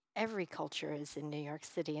every culture is in New York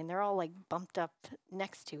City, and they're all like bumped up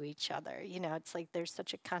next to each other. It's like there's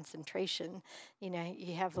such a concentration.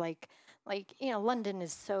 You have London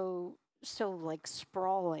is so like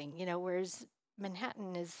sprawling, whereas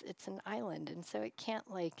Manhattan it's an island, and so it can't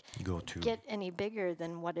like Go to. get any bigger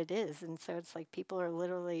than what it is. And so it's like people are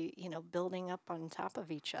literally, building up on top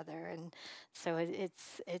of each other. And so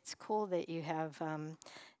it's cool that you have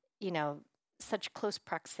you know, such close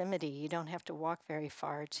proximity. You don't have to walk very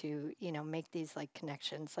far to, make these like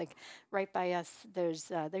connections. Like right by us, there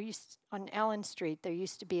used on Allen Street, there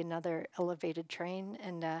used to be another elevated train.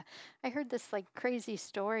 And I heard this like crazy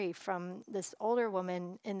story from this older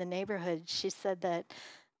woman in the neighborhood. She said that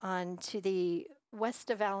on to the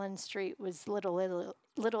west of Allen Street was Little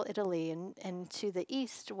Italy, and to the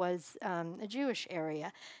east was a Jewish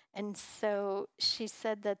area. And so she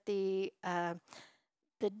said that the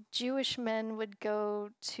Jewish men would go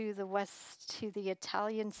to the west to the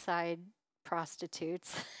Italian side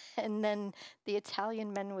prostitutes, and then the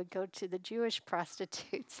Italian men would go to the Jewish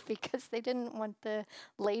prostitutes because they didn't want the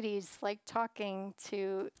ladies like talking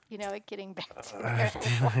to, it getting back to their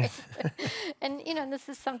wife. And, this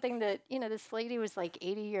is something that, this lady was like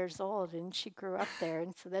 80 years old and she grew up there.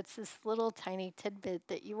 And so that's this little tiny tidbit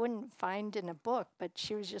that you wouldn't find in a book, but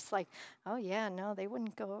she was just like, oh yeah, no, they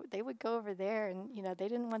wouldn't go. They would go over there, and they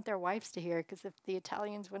didn't want their wives to hear, because if the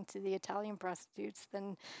Italians went to the Italian prostitutes,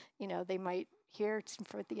 then they might hear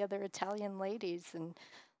for the other Italian ladies. And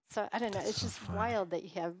so I don't know. That's It's so just funny. wild that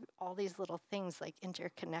you have all these little things like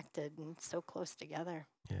interconnected and so close together.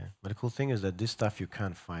 Yeah. But the cool thing is that this stuff you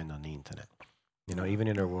can't find on the internet. No. Even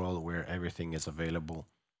in a world where everything is available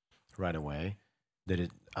right away,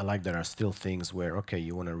 I like there are still things where, okay,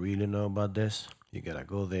 you want to really know about this, you gotta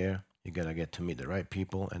go there, you gotta get to meet the right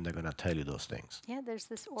people, and they're gonna tell you those things. Yeah, there's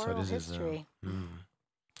this So oral this is history.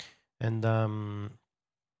 and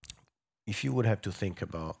if you would have to think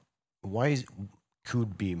about why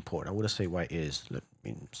could be important, I wouldn't say why is.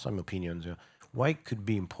 In some opinions, why could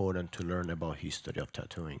be important to learn about history of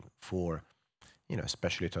tattooing for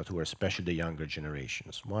especially tattooers, especially the younger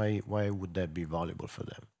generations. Why would that be valuable for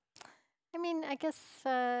them? I mean, I guess,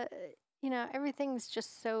 everything's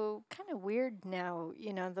just so kind of weird now,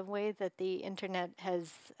 the way that the internet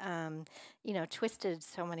has, twisted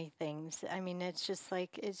so many things. I mean, it's just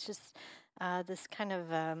this kind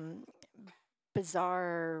of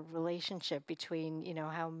bizarre relationship between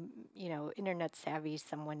how internet savvy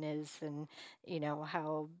someone is, and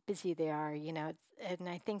how busy they are. And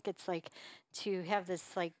I think it's like to have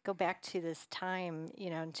this like go back to this time,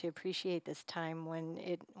 and to appreciate this time when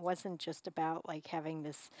it wasn't just about like having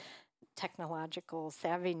this technological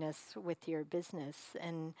savviness with your business.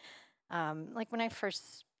 And like when I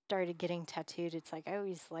first started getting tattooed, it's like I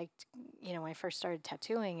always liked, when I first started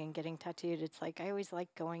tattooing and getting tattooed, it's like I always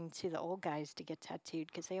liked going to the old guys to get tattooed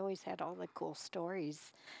because they always had all the cool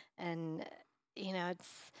stories. And,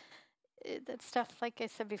 that stuff, like I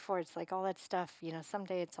said before, it's like all that stuff,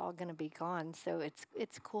 someday it's all going to be gone. So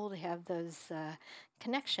it's cool to have those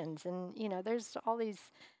connections. And, there's all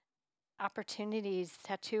these opportunities,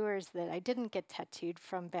 tattooers that I didn't get tattooed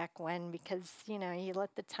from back when, because, you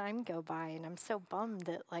let the time go by. And I'm so bummed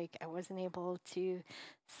that like I wasn't able to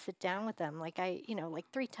sit down with them. Like like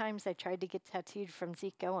 3 times I tried to get tattooed from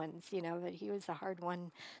Zeke Owens, but he was a hard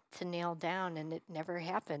one to nail down, and it never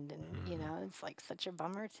happened. And, Mhm. it's like such a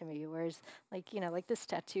bummer to me. Whereas like, like this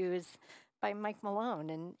tattoo is by Mike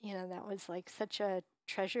Malone. And, that was like such a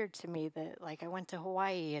treasure to me that like I went to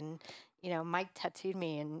Hawaii, and Mike tattooed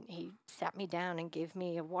me, and he sat me down and gave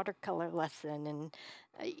me a watercolor lesson, and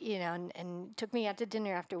and took me out to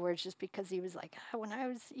dinner afterwards, just because he was like, "Ah, when I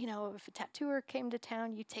was, if a tattooer came to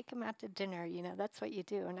town, you take him out to dinner, that's what you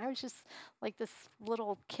do." And I was just like this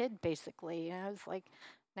little kid basically, and I was like,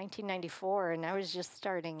 1994, and I was just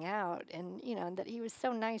starting out, and that he was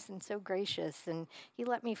so nice and so gracious, and he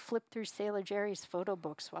let me flip through Sailor Jerry's photo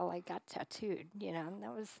books while I got tattooed, and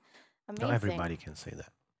that was Not amazing. everybody can say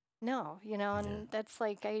that. No, Yeah. and that's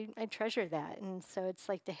like I treasure that. And so it's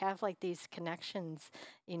like to have like these connections,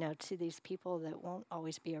 to these people that won't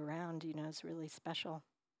always be around, is really special.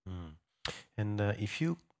 Mm. And if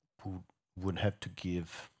you would, would have to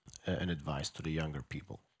give an advice to the younger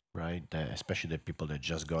people, right? Especially the people that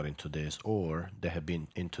just got into this or they have been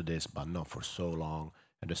into this but not for so long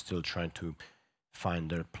and they're still trying to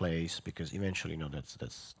find their place because eventually,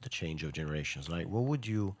 that's the change of generations, right?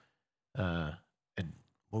 Uh, ad-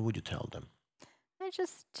 what would you tell them? And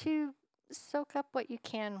just to soak up what you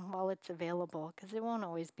can while it's available, because it won't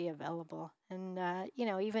always be available. And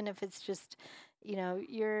even if it's just,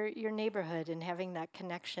 your neighborhood and having that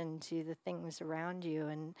connection to the things around you,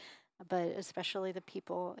 and but especially the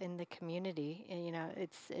people in the community. And,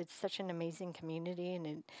 it's such an amazing community,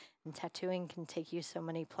 and tattooing can take you so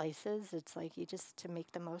many places. It's like you just to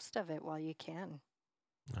make the most of it while you can.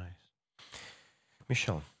 Nice.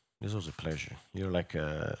 Michelle, this was a pleasure. You're like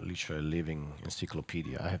a literally living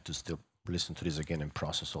encyclopedia. I have to still listen to this again and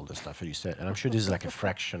process all the stuff that you said. And I'm sure this is like a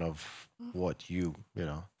fraction of what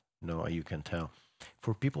know, you can tell.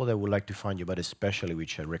 For people that would like to find you, but especially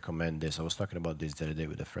which I recommend this, I was talking about this the other day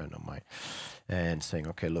with a friend of mine and saying,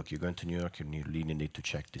 okay, look, you're going to New York, you really need to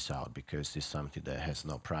check this out because it's something that has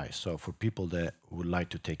no price. So for people that would like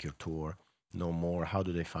to take your tour, know more, how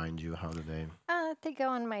do they find you? How do they? They go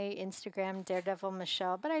on my Instagram, Daredevil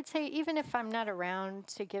Michelle. But I'd say even if I'm not around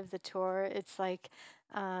to give the tour, it's like,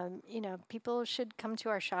 people should come to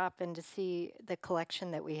our shop and to see the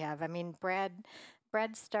collection that we have. I mean, Brad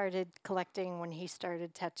started collecting when he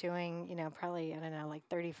started tattooing, probably I don't know, like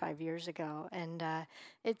 35 years ago, and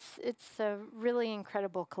it's a really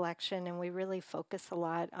incredible collection, and we really focus a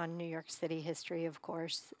lot on New York City history, of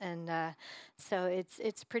course, and so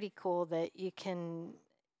it's pretty cool that you can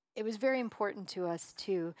it was very important to us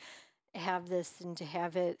to have this and to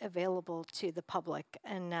have it available to the public.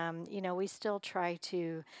 And, we still try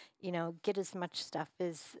to, get as much stuff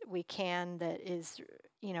as we can that is,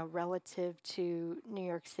 relative to New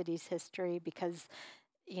York City's history because,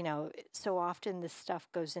 so often this stuff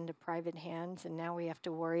goes into private hands. And now we have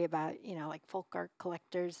to worry about, like folk art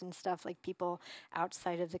collectors and stuff, like people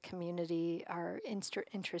outside of the community are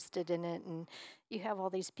interested in it. And you have all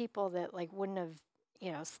these people that like wouldn't have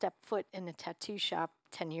step foot in a tattoo shop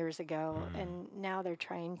 10 years ago, Mm, and now they're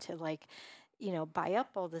trying to like buy up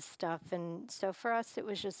all this stuff. And so for us it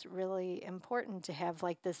was just really important to have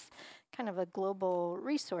like this kind of a global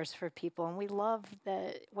resource for people, and we love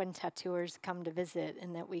that when tattooers come to visit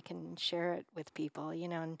and that we can share it with people,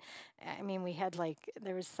 and I mean we had like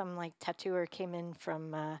there was some like tattooer came in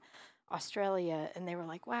from Australia, and they were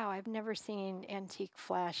like, "Wow, I've never seen Antique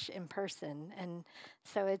Flash in person." And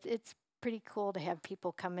so it's pretty cool to have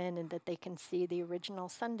people come in and that they can see the original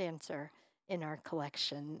Sundancer in our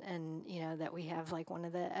collection, and that we have like one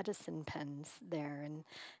of the Edison pens there,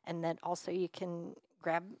 and that also you can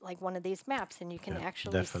grab like one of these maps and you can yeah,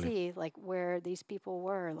 actually definitely. see like where these people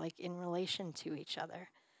were like in relation to each other.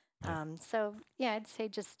 Yeah. So yeah, I'd say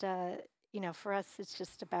just for us, it's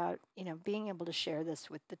just about being able to share this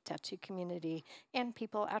with the tattoo community and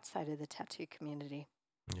people outside of the tattoo community.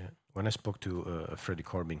 Yeah. When I spoke to Freddie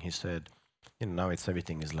Corbin, he said, now it's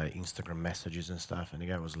everything is like Instagram messages and stuff. And the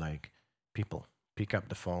guy was like, people, pick up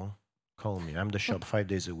the phone, call me. I'm the shop 5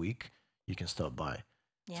 days a week. You can stop by.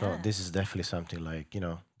 So Yeah, this is definitely something like,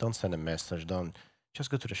 don't send a message. Don't just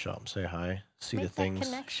go to the shop, say hi, see the make that things, shake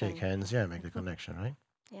connection. hands. Yeah, make the connection, right?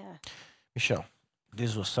 Yeah, Michelle,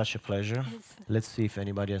 this was such a pleasure. it is. Let's see if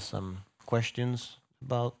anybody has some questions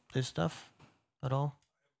about this stuff at all.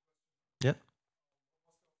 Yep.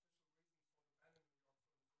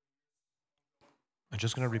 I'm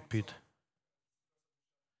just going to repeat.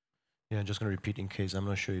 Yeah, just gonna repeat in case I'm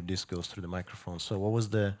not sure if this goes through the microphone. So, what was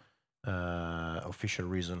the official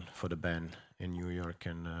reason for the ban in New York?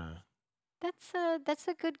 And That's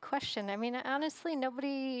a good question. I mean, honestly,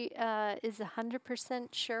 nobody is 100%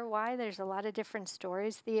 sure why. There's a lot of different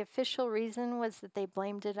stories. The official reason was that they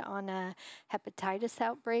blamed it on a hepatitis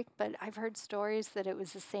outbreak, but I've heard stories that it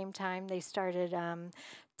was the same time they started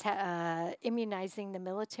immunizing the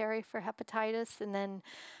military for hepatitis, and then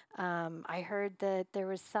I heard that there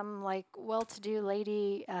was some like well-to-do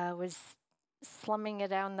lady was slumming it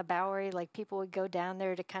down the Bowery. Like people would go down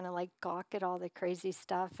there to kind of like gawk at all the crazy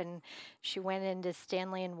stuff. And she went into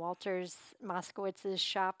Stanley and Walters Moskowitz's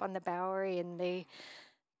shop on the Bowery, and they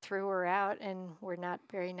threw her out and were not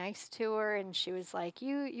very nice to her. And she was like,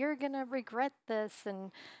 "You're gonna regret this."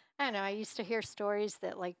 And I don't know. I used to hear stories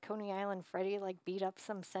that like Coney Island Freddie like beat up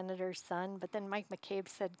some senator's son, but then Mike McCabe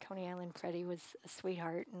said Coney Island Freddie was a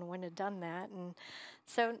sweetheart and wouldn't have done that, and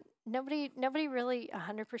so nobody really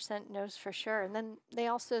 100% knows for sure. And then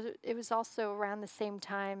it was also around the same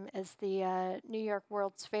time as the New York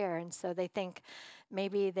World's Fair, and so they think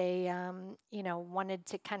maybe they wanted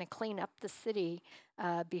to kind of clean up the city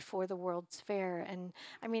before the World's Fair. And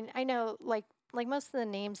I mean, I know like most of the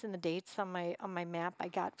names and the dates on my map I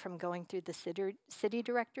got from going through the city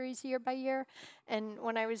directories year by year. And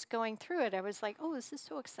when I was going through it, I was like, oh, this is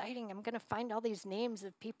so exciting. I'm going to find all these names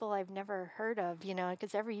of people I've never heard of,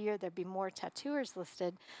 because every year there'd be more tattooers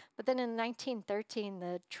listed. But then in 1913,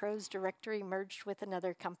 the Tro's directory merged with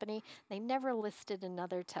another company. They never listed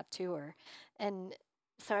another tattooer. And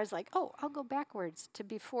so I was like, oh, I'll go backwards to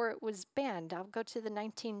before it was banned. I'll go to the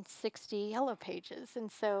 1960 Yellow Pages.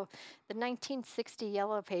 And so the 1960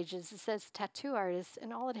 Yellow Pages, it says tattoo artists,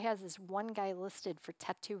 and all it has is one guy listed for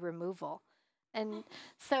tattoo removal. And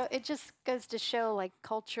so it just goes to show, like,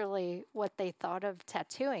 culturally what they thought of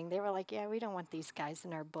tattooing. They were like, yeah, we don't want these guys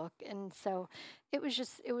in our book. And so it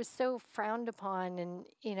was so frowned upon and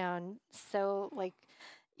so, like,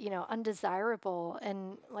 undesirable.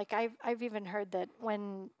 And like I've even heard that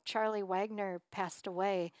when Charlie Wagner passed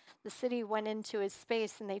away, the city went into his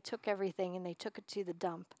space and they took everything and they took it to the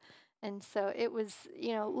dump. And so it was,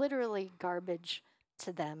 literally garbage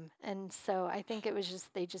to them. And so I think it was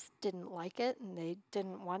just they just didn't like it and they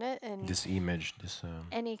didn't want it and This image, this.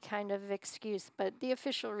 any kind of excuse. But the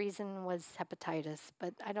official reason was hepatitis.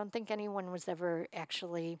 But I don't think anyone was ever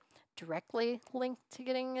actually directly linked to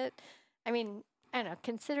getting it. I mean, I don't know,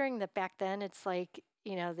 considering that back then it's like,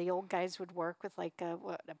 the old guys would work with like a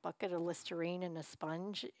bucket of Listerine and a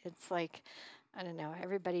sponge. It's like, I don't know,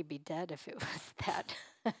 everybody'd be dead if it was that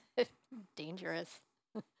dangerous.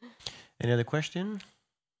 Any other question?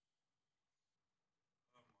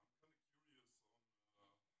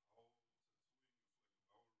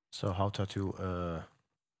 So how tattoo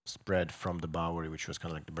spread from the Bowery, which was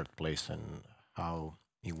kind of like the birthplace, and how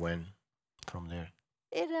it went from there?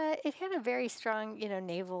 It had a very strong,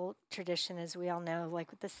 naval tradition, as we all know,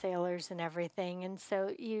 like with the sailors and everything. And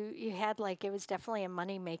so you had like it was definitely a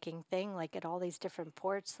money making thing, like at all these different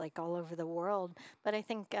ports, like all over the world. But I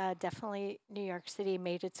think definitely New York City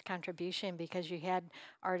made its contribution because you had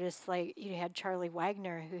artists like you had Charlie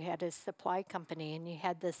Wagner, who had his supply company, and you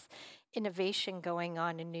had this innovation going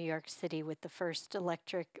on in New York City with the first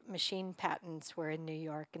electric machine patents were in New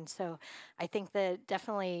York. And so I think that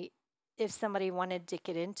definitely if somebody wanted to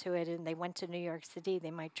get into it and they went to New York City,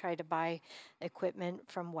 they might try to buy equipment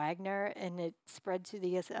from Wagner and it spread to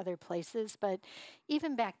these other places. But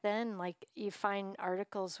even back then, like you find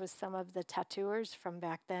articles with some of the tattooers from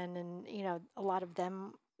back then, and a lot of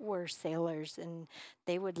them were sailors and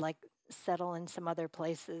they would like settle in some other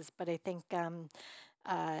places. But I think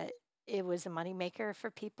it was a moneymaker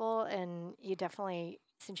for people, and you definitely,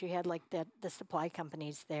 since you had like the supply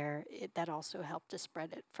companies there, that also helped to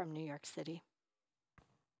spread it from New York City.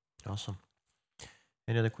 Awesome.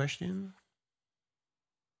 Any other question?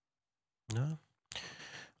 No?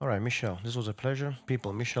 All right, Michelle, this was a pleasure.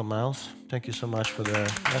 People, Michelle Miles, thank you so much for the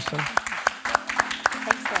lesson.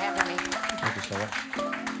 Thanks for having me. Thank you so much.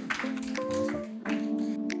 Awesome.